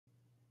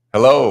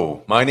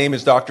Hello, my name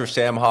is Dr.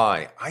 Sam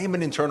Hai. I am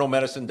an internal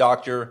medicine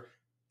doctor.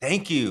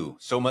 Thank you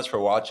so much for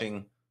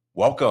watching.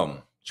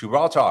 Welcome to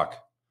Raw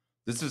Talk.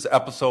 This is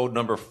episode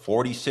number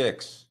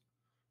 46.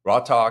 Raw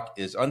Talk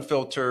is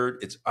unfiltered,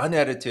 it's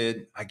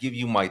unedited. I give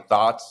you my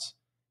thoughts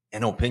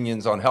and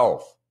opinions on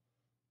health.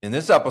 In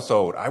this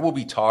episode, I will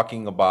be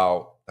talking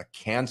about the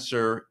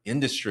cancer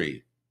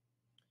industry.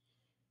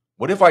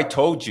 What if I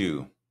told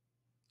you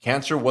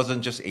cancer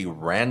wasn't just a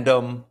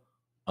random,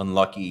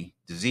 unlucky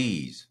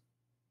disease?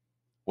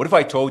 What if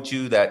I told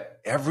you that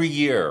every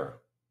year,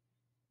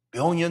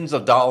 billions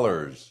of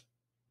dollars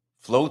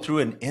flow through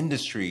an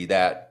industry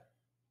that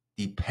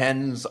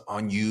depends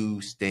on you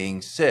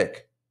staying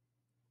sick,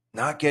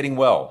 not getting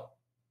well?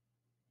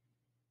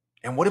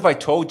 And what if I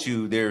told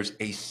you there's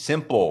a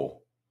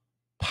simple,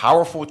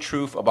 powerful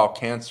truth about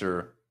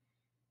cancer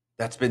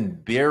that's been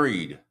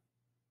buried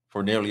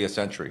for nearly a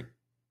century?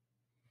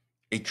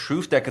 A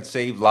truth that could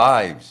save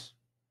lives,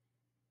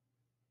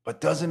 but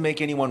doesn't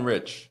make anyone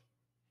rich.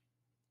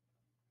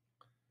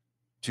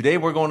 Today,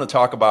 we're going to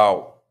talk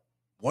about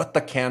what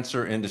the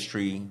cancer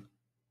industry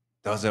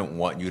doesn't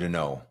want you to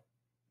know.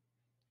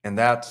 And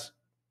that's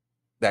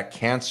that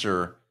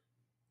cancer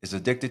is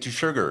addicted to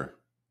sugar.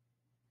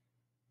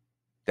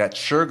 That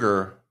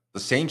sugar, the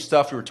same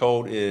stuff you're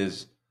told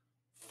is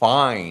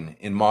fine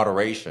in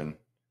moderation,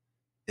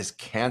 is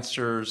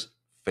cancer's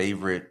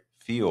favorite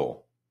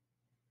fuel.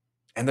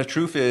 And the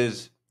truth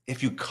is,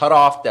 if you cut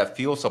off that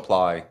fuel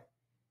supply,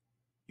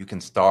 you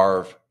can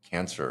starve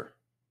cancer.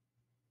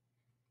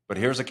 But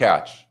here's a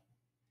catch.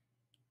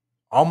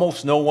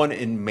 Almost no one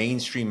in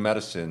mainstream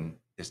medicine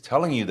is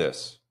telling you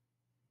this.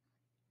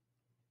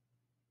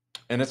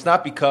 And it's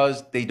not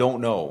because they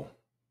don't know.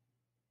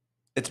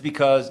 It's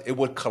because it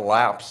would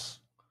collapse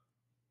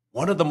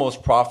one of the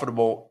most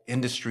profitable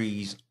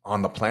industries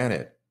on the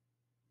planet.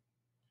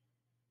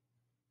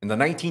 In the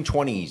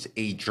 1920s,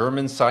 a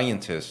German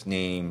scientist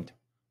named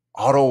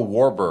Otto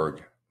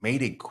Warburg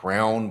made a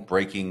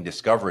groundbreaking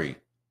discovery.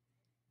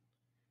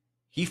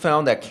 He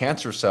found that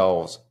cancer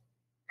cells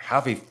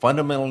have a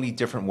fundamentally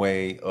different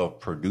way of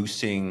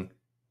producing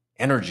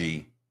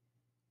energy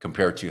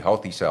compared to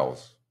healthy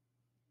cells.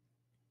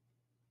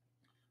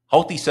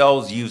 Healthy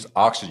cells use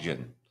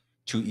oxygen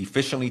to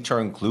efficiently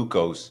turn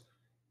glucose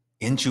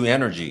into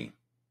energy,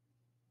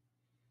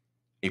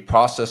 a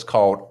process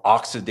called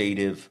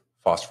oxidative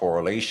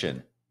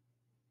phosphorylation.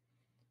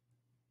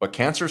 But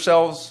cancer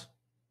cells,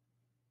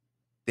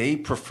 they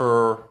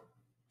prefer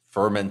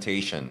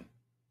fermentation,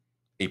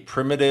 a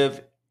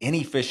primitive,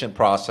 inefficient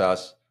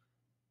process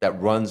that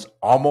runs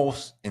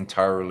almost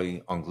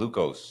entirely on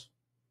glucose.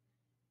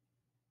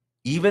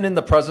 Even in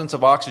the presence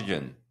of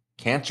oxygen,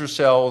 cancer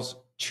cells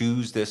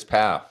choose this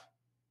path.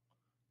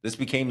 This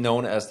became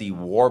known as the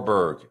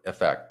Warburg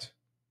Effect.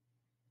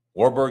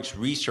 Warburg's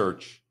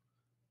research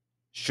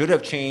should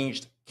have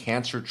changed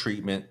cancer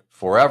treatment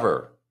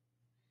forever.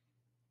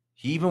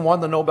 He even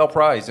won the Nobel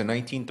Prize in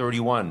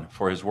 1931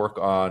 for his work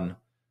on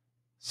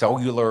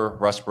cellular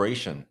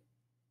respiration.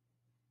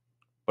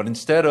 But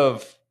instead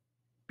of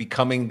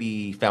becoming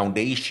the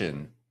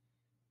foundation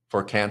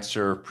for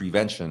cancer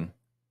prevention,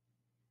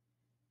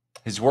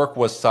 his work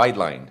was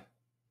sidelined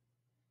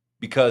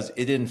because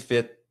it didn't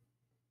fit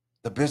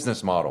the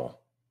business model.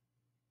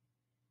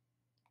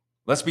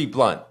 Let's be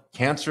blunt.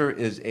 Cancer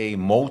is a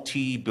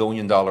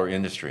multi-billion-dollar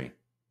industry.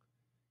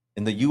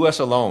 In the US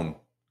alone,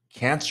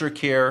 cancer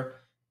care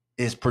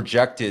is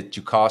projected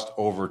to cost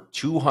over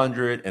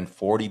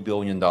 $240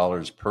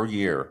 billion per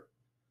year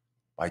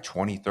by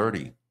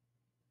 2030.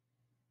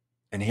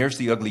 And here's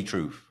the ugly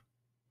truth.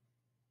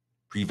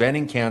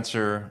 Preventing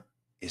cancer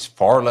is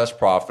far less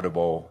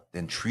profitable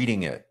than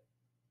treating it.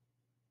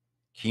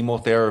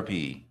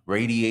 Chemotherapy,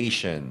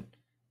 radiation,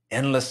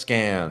 endless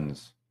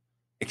scans,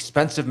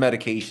 expensive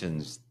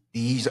medications,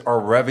 these are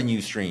revenue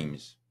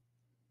streams.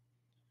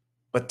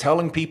 But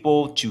telling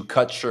people to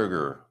cut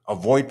sugar,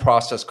 avoid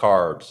processed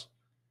carbs,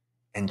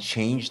 and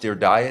change their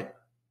diet,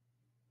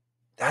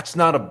 that's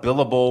not a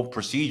billable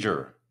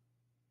procedure.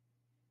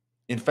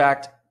 In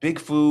fact, Big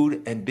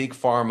Food and Big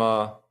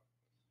Pharma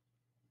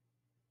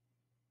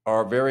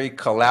are very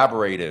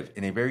collaborative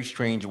in a very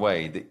strange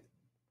way.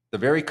 The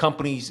very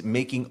companies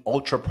making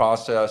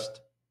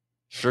ultra-processed,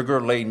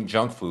 sugar-laden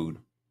junk food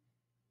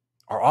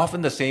are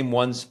often the same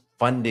ones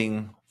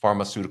funding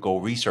pharmaceutical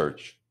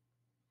research.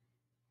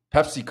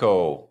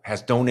 PepsiCo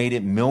has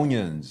donated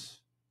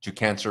millions to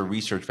cancer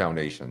research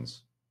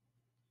foundations.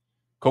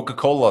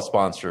 Coca-Cola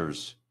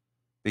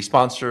they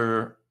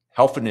sponsor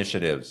health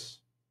initiatives.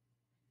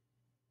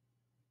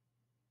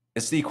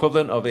 It's the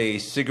equivalent of a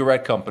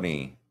cigarette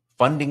company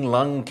funding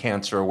lung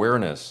cancer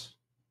awareness,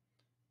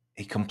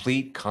 a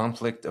complete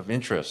conflict of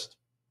interest.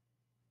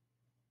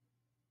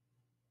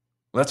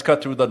 Let's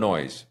cut through the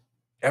noise.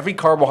 Every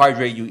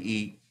carbohydrate you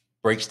eat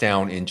breaks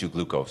down into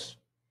glucose,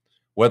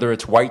 whether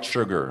it's white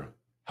sugar,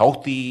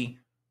 healthy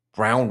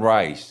brown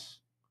rice,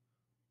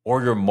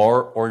 or your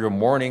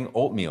morning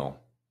oatmeal.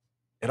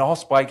 It all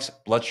spikes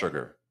blood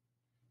sugar,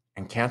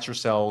 and cancer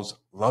cells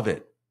love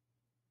it.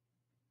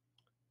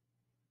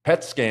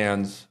 PET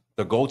scans,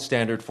 the gold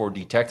standard for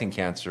detecting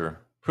cancer,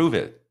 prove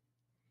it.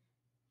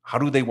 How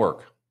do they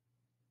work?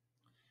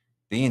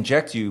 They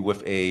inject you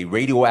with a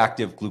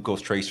radioactive glucose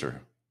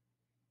tracer.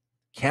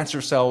 Cancer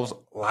cells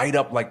light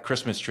up like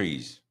Christmas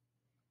trees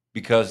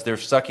because they're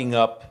sucking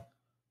up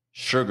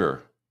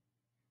sugar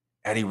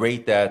at a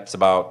rate that's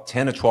about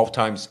 10 to 12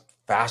 times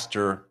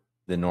faster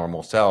than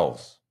normal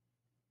cells.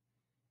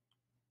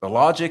 The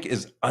logic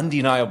is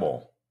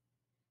undeniable.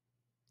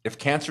 If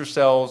cancer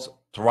cells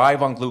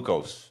thrive on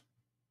glucose,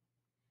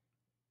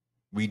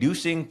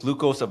 reducing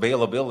glucose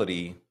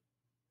availability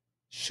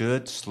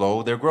should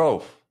slow their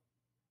growth.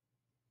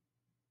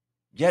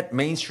 Yet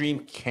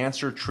mainstream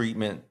cancer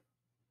treatment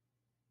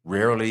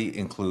rarely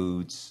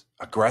includes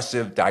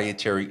aggressive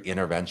dietary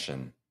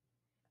intervention.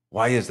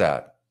 Why is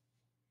that?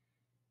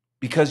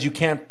 Because you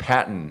can't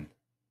patent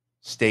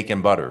steak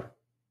and butter.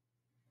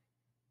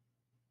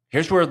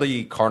 Here's where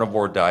the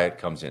carnivore diet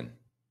comes in.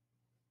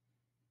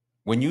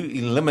 When you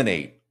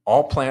eliminate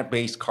all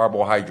plant-based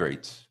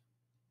carbohydrates,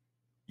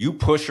 you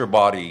push your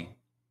body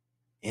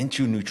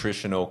into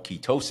nutritional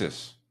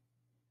ketosis,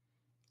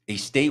 a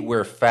state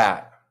where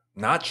fat,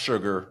 not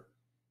sugar,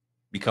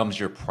 becomes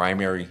your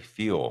primary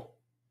fuel.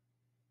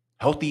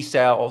 Healthy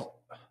cells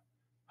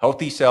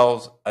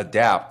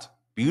adapt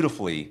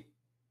beautifully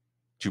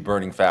to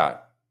burning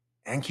fat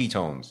and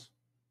ketones.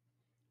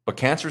 But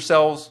cancer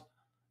cells,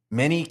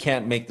 many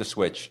can't make the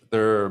switch.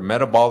 They're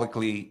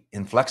metabolically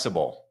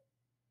inflexible.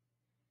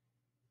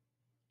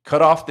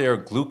 Cut off their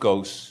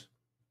glucose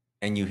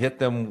and you hit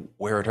them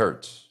where it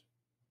hurts.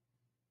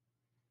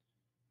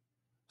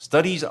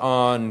 Studies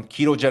on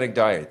ketogenic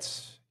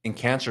diets in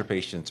cancer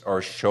patients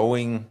are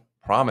showing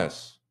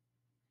promise.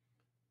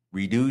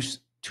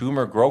 Reduced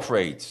tumor growth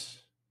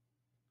rates,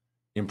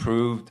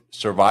 improved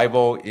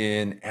survival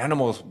in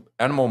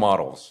animal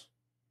models,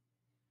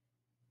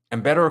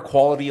 and better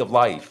quality of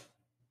life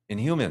in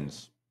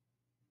humans.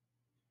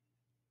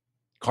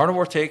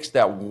 Carnivore takes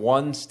that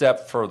one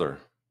step further.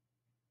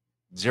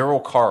 Zero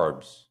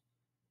carbs,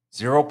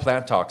 zero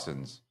plant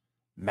toxins,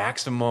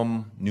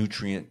 maximum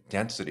nutrient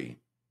density.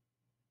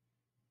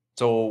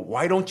 So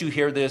why don't you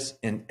hear this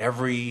in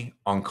every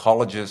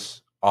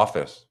oncologist's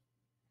office?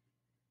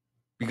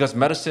 Because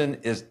medicine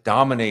is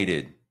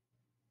dominated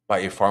by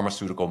a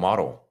pharmaceutical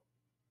model.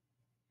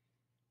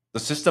 The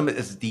system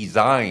is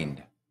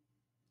designed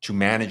to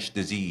manage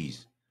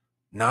disease,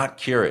 not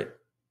cure it.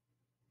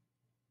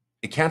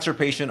 A cancer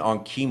patient on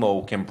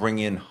chemo can bring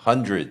in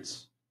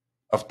hundreds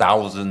of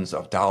thousands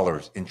of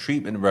dollars in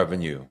treatment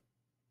revenue.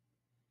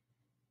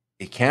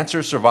 A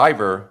cancer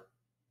survivor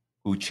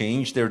who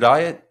changed their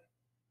diet,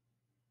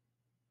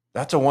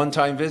 that's a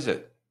one-time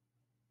visit.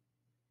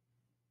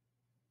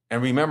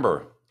 And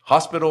remember,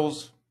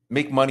 hospitals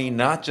make money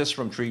not just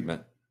from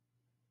treatment,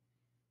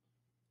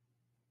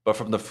 but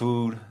from the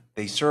food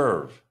they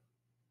serve.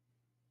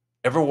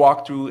 Ever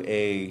walk through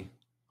a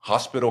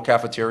hospital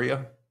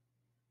cafeteria?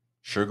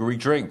 Sugary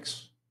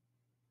drinks,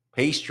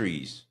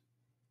 pastries,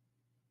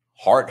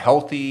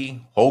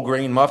 heart-healthy,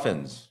 whole-grain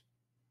muffins.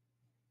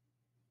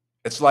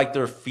 It's like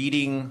they're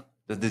feeding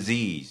the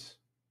disease.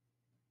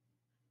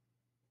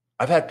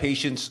 I've had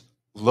patients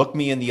look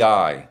me in the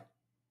eye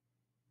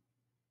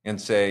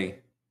and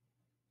say,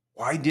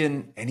 "Why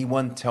didn't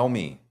anyone tell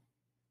me?"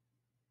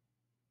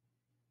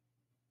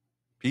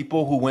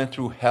 People who went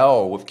through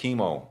hell with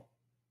chemo,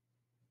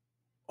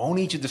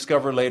 only to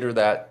discover later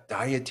that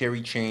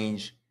dietary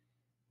change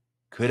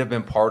could have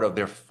been part of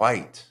their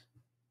fight.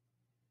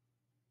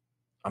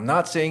 I'm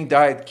not saying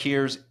diet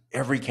cures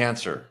every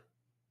cancer,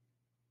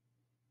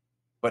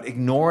 but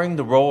ignoring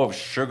the role of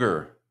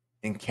sugar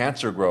in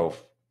cancer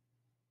growth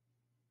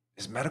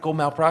is medical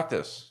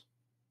malpractice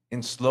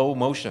in slow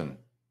motion.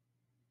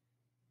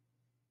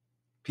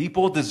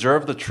 People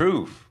deserve the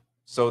truth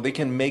so they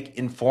can make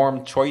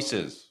informed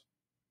choices,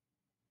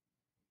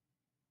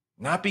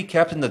 not be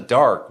kept in the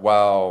dark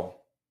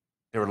while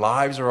their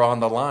lives are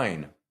on the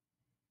line.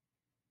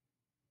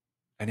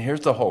 And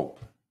here's the hope.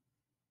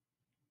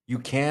 You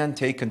can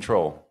take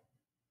control.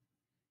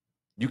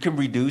 You can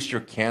reduce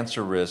your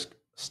cancer risk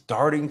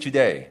starting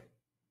today.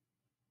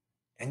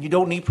 And you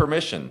don't need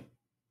permission.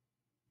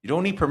 You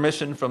don't need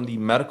permission from the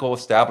medical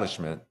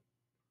establishment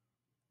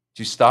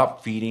to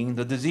stop feeding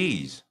the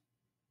disease.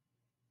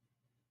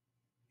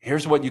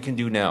 Here's what you can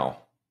do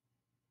now.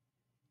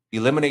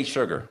 Eliminate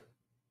sugar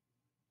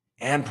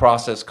and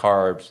processed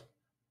carbs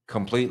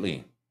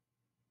completely.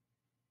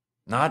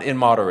 Not in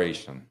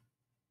moderation.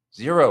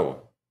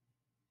 Zero.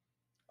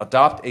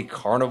 Adopt a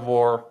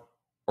carnivore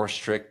or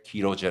strict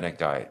ketogenic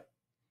diet.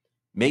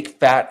 Make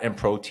fat and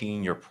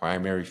protein your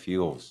primary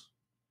fuels.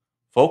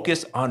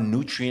 Focus on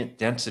nutrient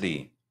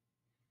density.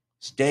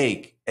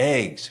 Steak,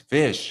 eggs,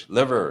 fish,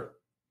 liver.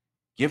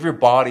 Give your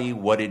body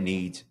what it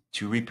needs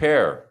to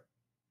repair.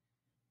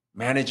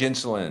 Manage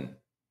insulin.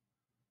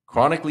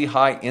 Chronically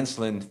high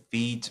insulin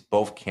feeds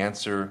both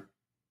cancer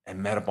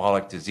and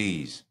metabolic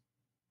disease.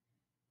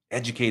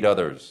 Educate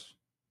others.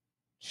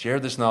 Share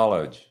this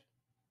knowledge.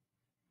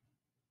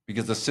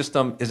 Because the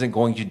system isn't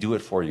going to do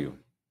it for you.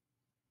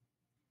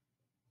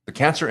 The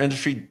cancer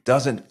industry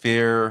doesn't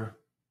fear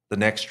the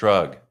next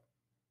drug.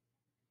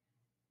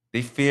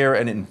 They fear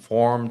an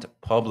informed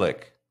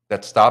public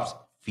that stops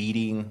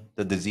feeding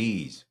the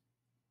disease.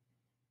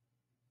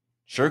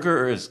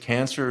 Sugar is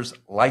cancer's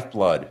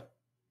lifeblood,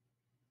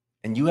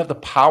 and you have the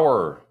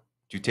power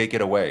to take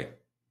it away.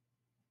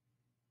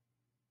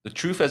 The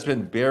truth has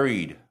been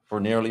buried for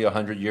nearly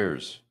 100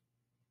 years,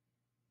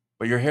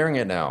 but you're hearing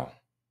it now.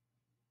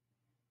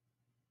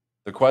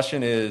 The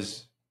question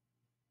is,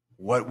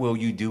 what will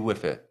you do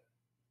with it?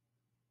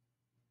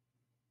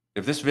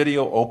 If this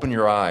video opened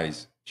your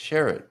eyes,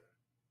 share it.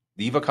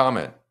 Leave a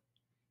comment.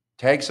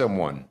 Tag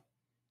someone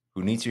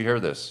who needs to hear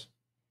this.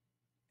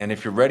 And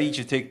if you're ready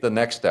to take the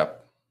next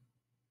step,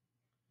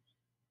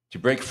 to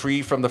break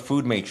free from the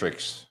food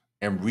matrix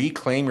and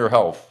reclaim your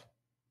health,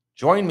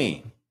 join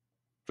me.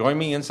 Join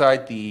me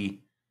inside the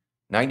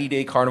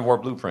 90-Day Carnivore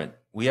Blueprint.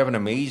 We have an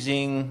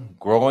amazing,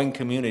 growing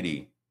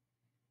community,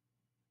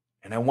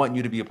 and I want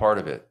you to be a part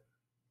of it.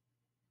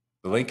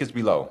 The link is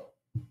below.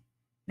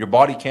 Your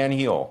body can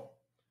heal,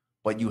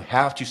 but you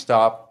have to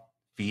stop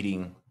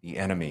feeding the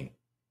enemy.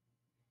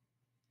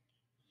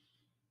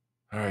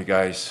 All right,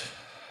 guys.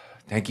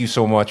 Thank you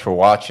so much for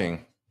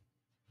watching.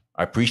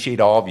 I appreciate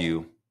all of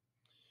you.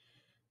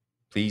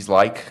 Please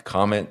like,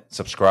 comment,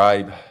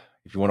 subscribe.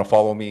 If you want to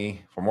follow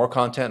me for more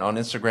content on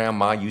Instagram,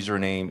 my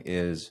username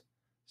is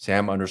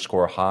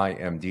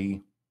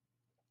Sam_HiMD.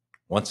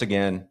 Once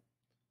again,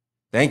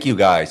 thank you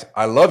guys.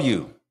 I love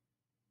you.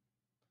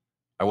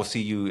 I will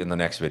see you in the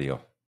next video.